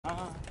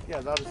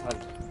1000 साल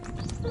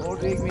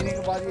और 1 महीने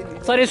के बाद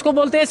ये सर इसको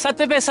बोलते हैं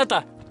सत्य पे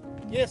सत्ता।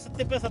 ये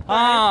सत्य पे सत्ता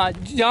हाँ,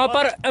 यहाँ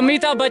पर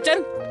अमिताभ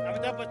बच्चन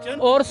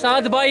और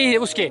 7 भाई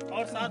उसके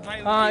और 7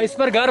 भाई। हाँ, इस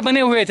पर घर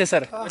बने हुए थे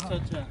सर।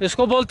 अच्छा।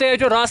 इसको बोलते हैं,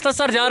 जो रास्ता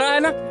सर जा रहा है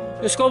ना,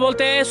 इसको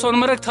बोलते हैं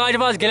सोनमर्ग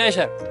थाजवास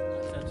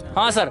ग्लेशियर।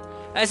 हाँ सर,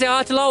 ऐसे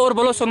हाथ लाओ और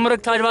बोलो सोनमर्ग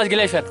थाजवास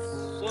ग्लेशियर।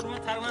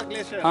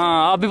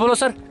 हाँ, आप भी बोलो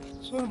सर।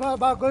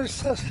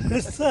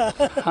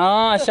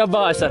 हाँ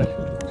शाबाश सर।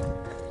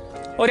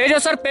 और ये जो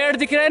सर पेड़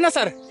दिख रहा है ना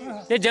सर,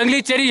 ये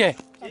जंगली चेरी है।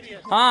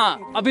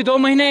 हाँ, अभी 2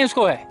 महीने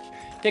इसको है,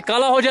 ये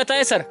काला हो जाता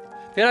है सर।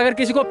 फिर अगर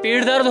किसी को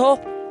पेट दर्द हो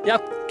या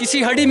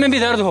किसी हड्डी में भी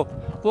दर्द हो,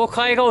 वो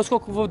खाएगा,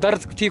 उसको वो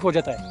दर्द ठीक हो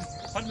जाता है।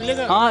 फल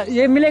मिलेगा? हाँ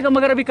ये मिलेगा,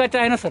 मगर अभी कच्चा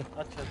है ना सर।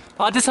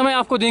 अच्छा। आते समय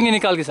आपको देंगे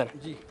निकाल के सर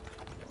जी।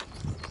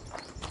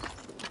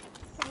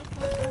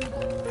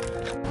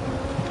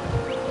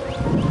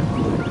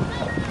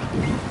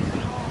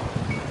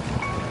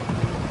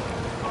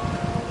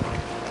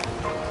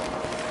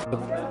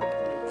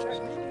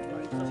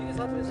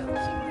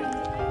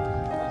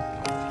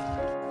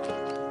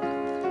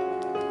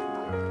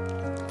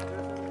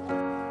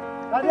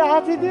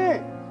 हाथी दी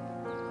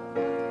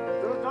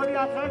जोड़ी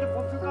हाथ साइड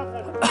फोकस कर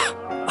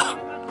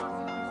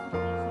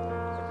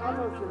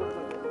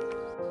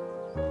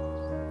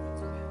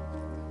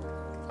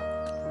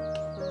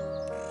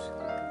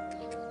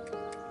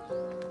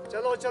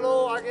चलो चलो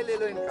आगे ले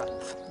लो इनका।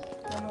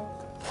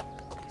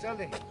 चल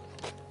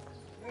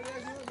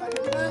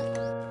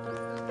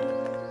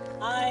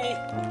हाय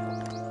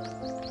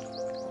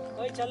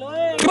कोई चलो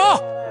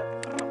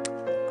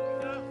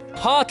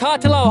हाथ हाथ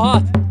चलाओ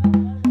हाथ।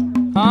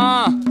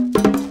 हाँ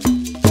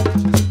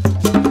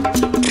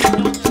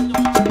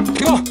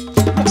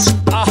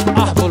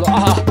बोलो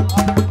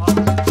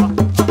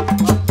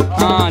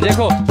हाँ,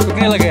 देखो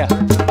रुकने लग गया।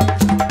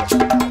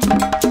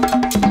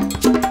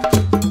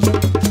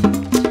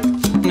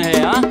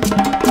 नहीं हाँ,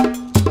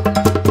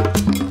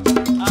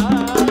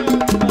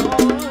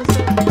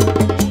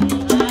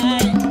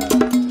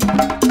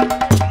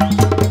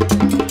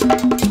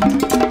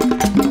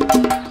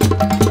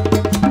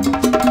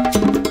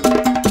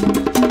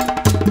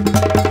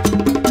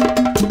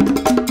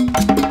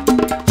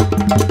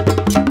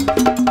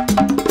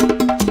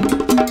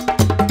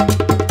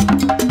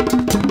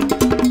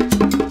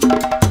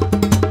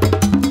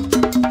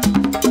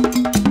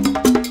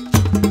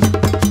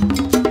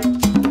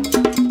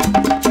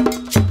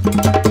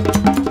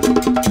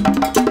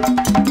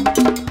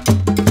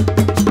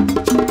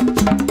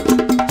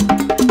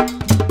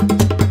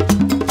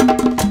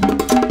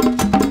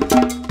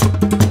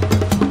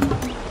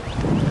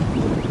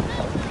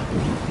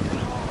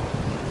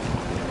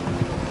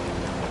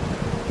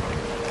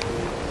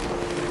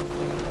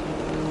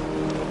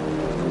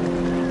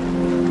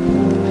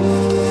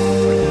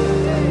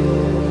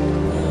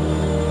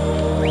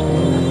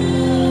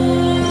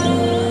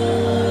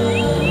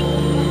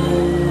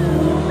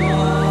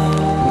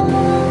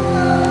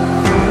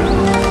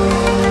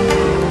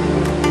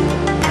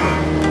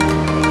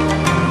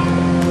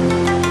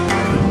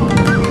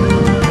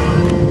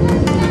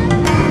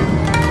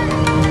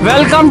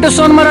 welcome to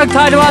Sonamarg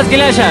थाजवास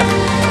glacier.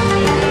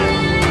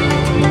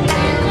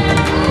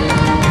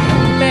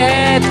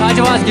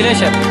 थाजवास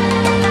glacier,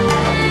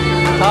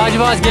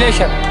 थाजवास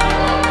glacier.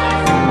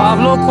 आप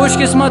लोग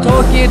खुशकिस्मत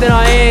हो कि इधर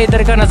आए,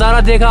 इधर का नज़ारा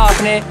देखा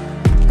आपने।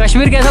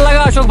 कश्मीर कैसा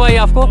लगा अशोक भाई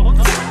आपको?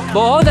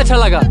 बहुत अच्छा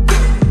लगा,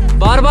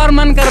 बार बार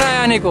मन कर रहा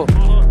है आने को।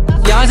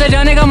 यहाँ से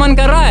जाने का मन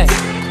कर रहा है।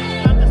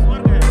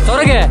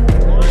 स्वर्ग है।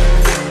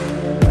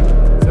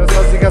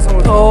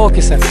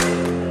 ओके सर,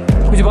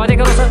 कुछ बातें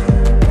करो सर,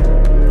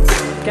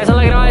 कैसा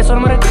लग रहा है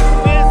सोनमर्ग?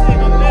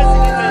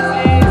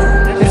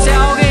 फिर से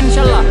आओगे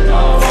इंशाल्लाह?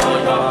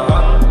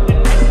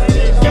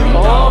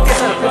 ओके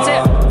सर,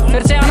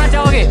 फिर से आना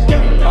चाहोगे?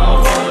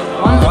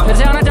 फिर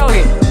से आना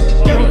चाहोगे?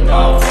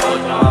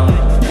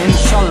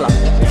 इंशाल्लाह,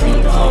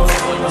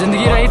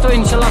 जिंदगी रही तो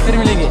इंशाल्लाह फिर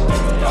मिलेंगे।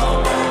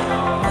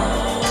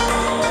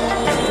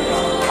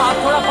 आप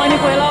थोड़ा पानी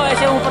को हिलाओ,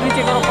 ऐसे ऊपर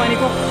नीचे करो पानी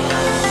को,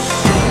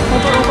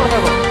 ऊपर ऊपर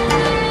करो,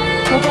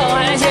 ऊपर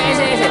ऐसे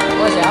ऐसे ऐसे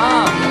वैसे।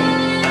 हाँ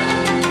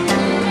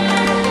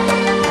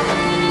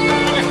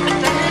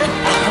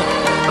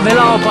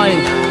मिलाओ पानी।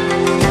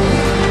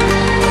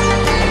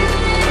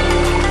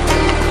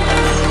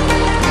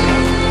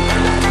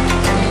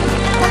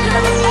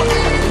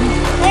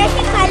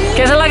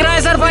 कैसा लग रहा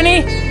है सर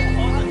पानी?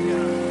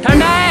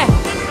 ठंडा है?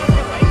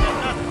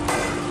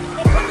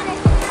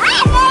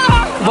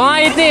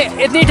 वहाँ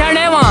इतनी ठंड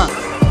है?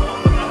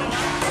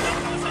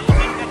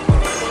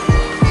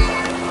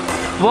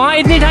 वहाँ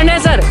इतनी ठंड है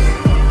सर?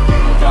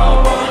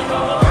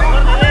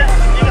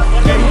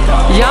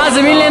 यहाँ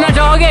जमीन लेना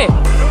चाहोगे?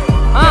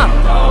 हाँ,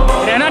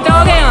 रहना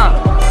चाहोगे यहाँ?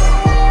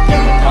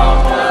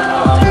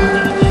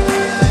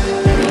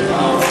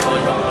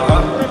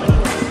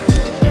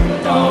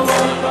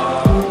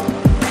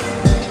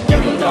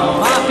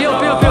 हाँ, पियो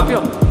पियो पियो पियो।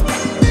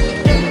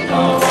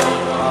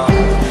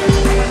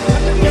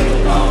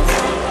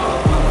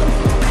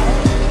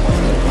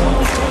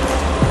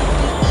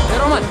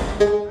 फिरो मत,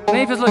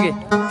 नहीं फिसलोगे।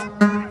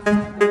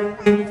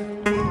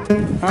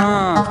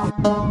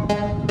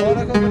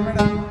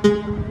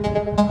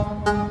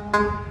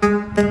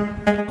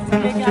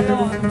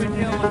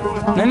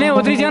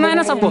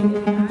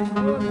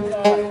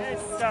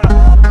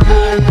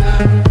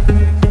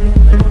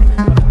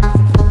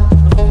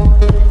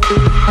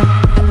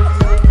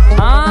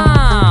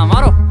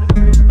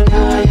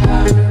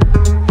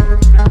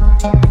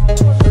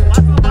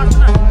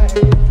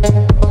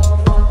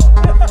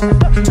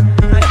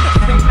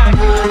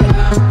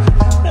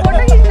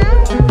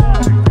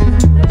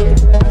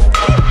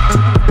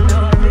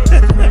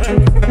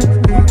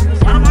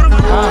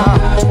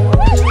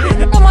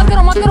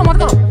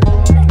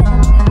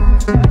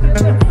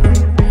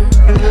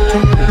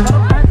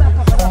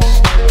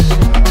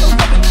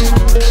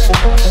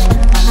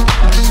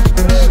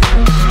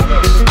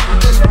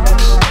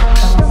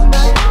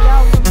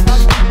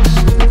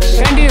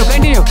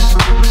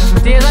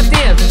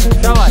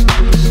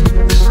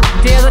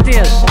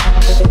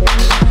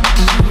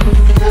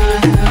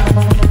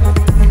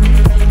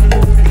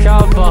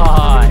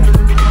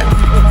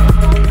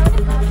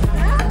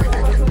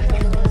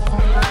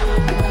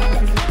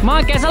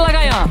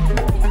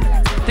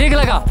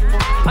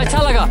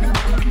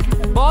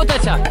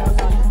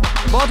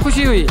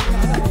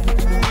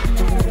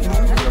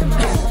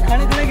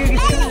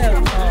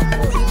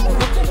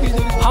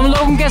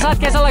 टीम के साथ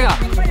कैसा लगा?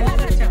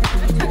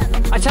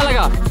 अच्छा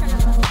लगा।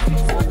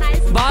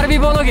 बाहर भी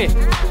बोलोगे?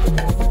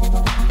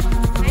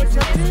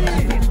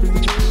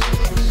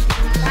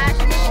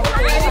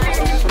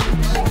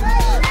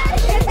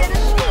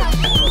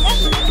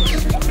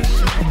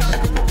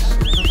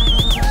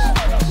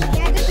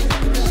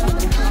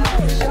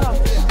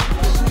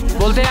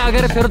 बोलते हैं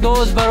अगर फिर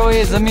दोस्त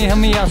बरोए जमी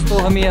हमी अस्तो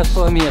हमी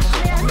अस्तो हमी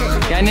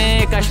अस्तो, यानी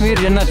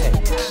कश्मीर जन्नत है।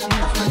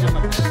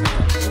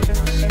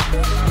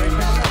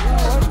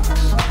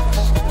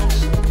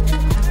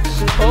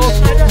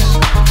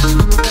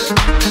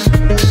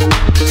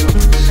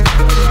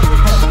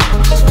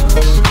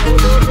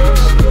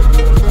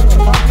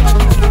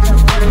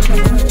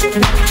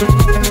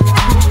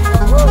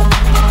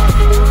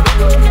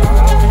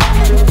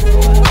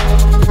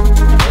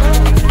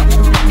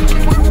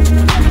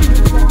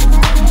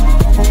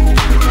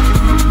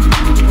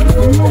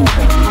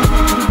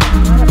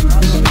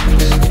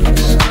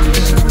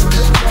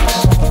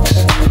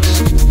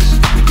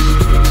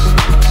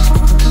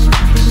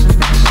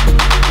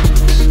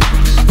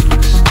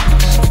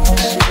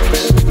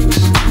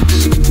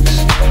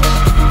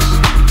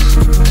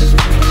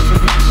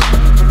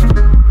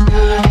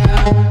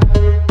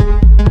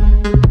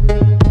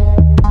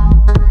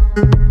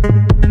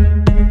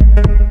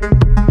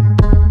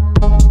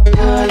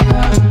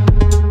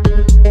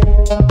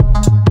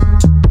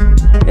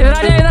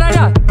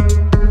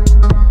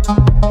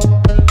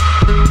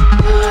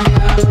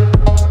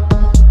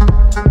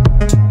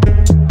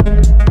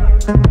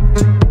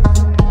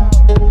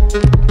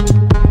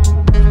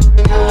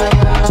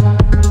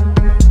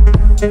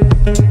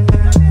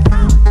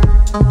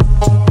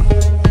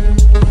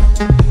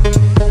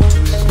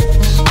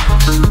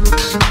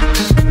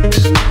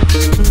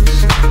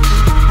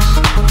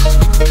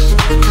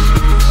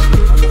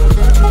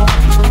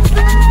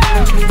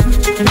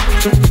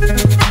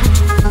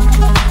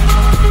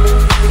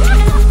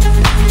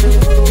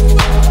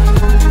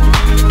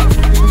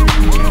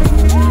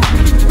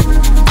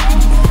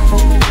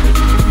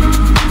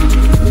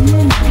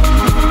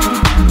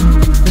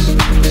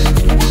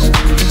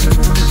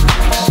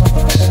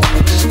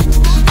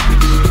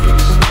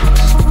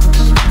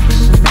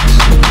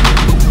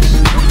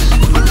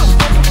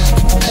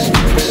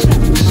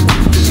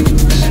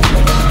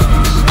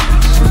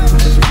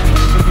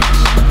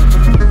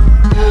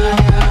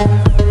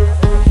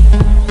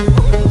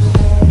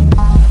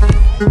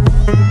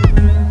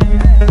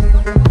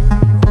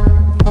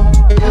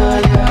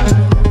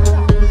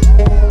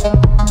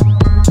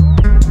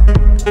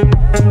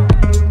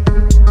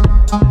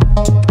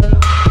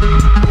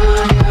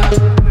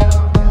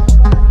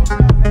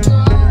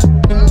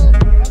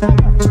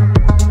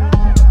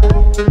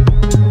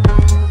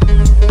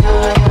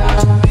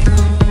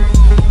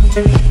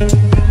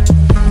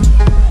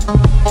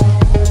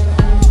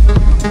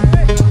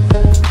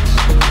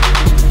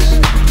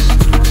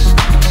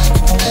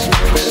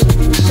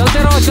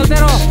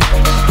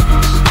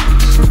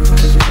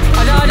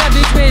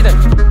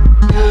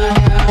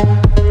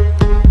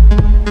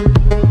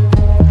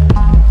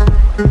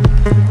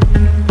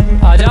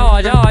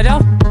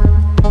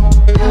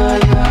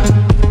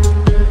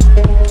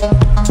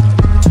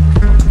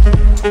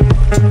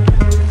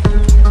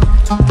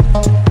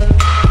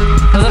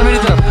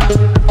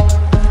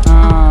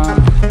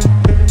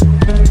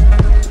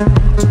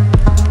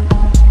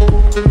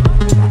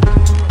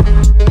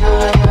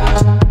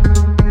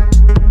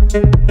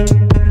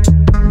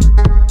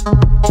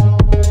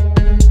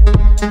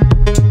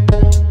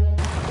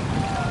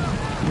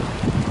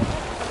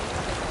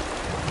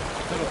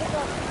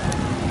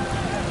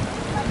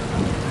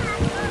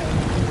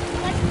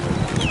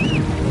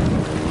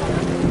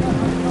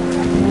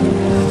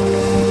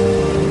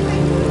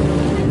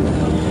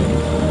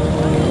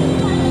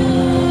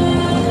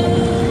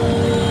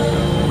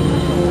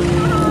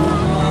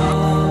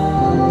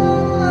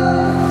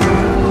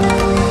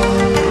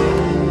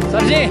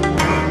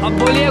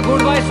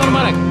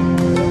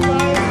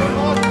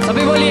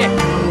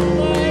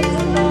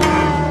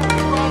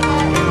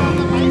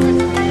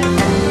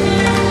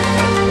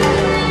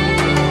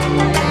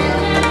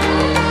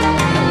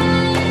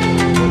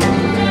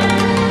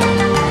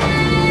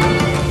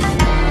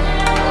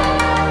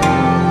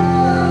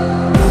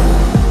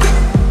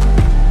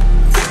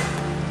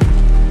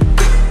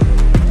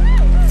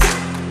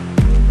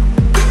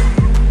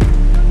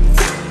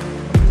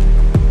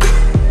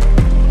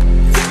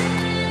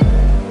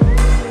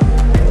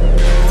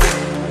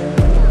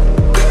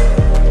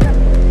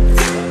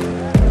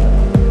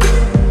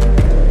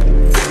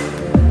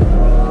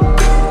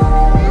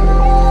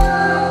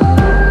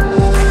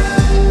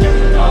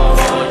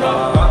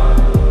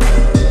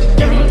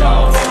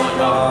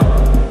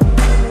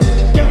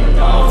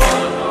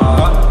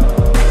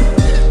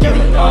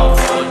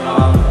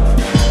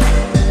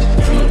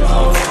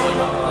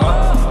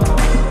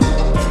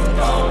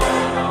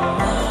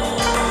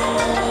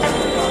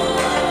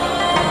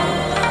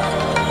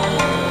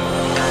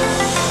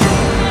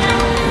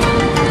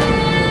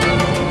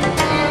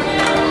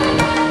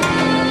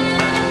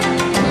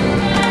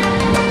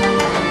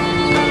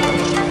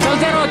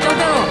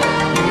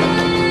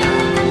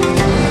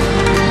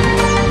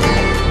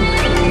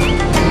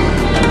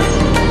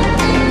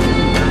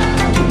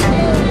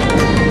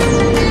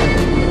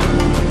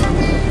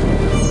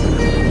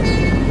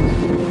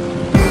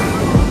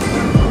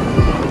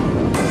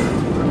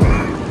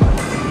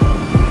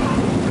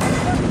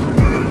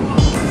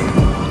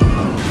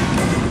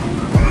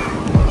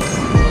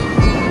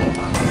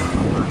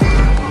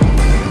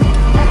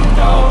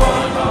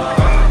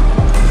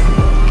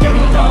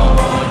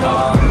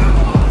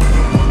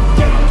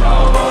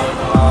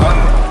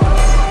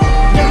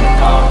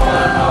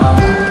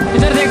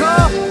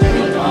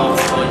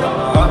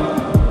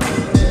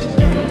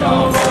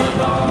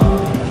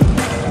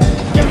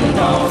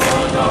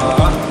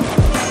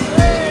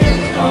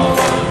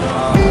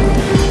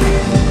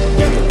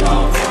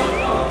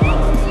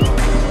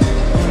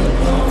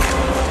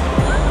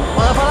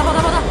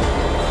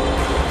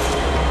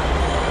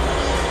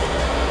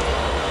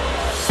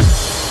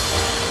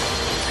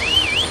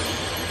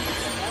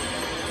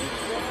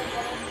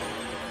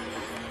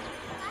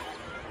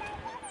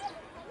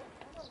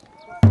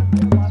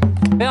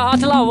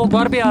 हाथ लाओ, वो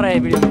घर पे आ रहा है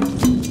वीडियो में।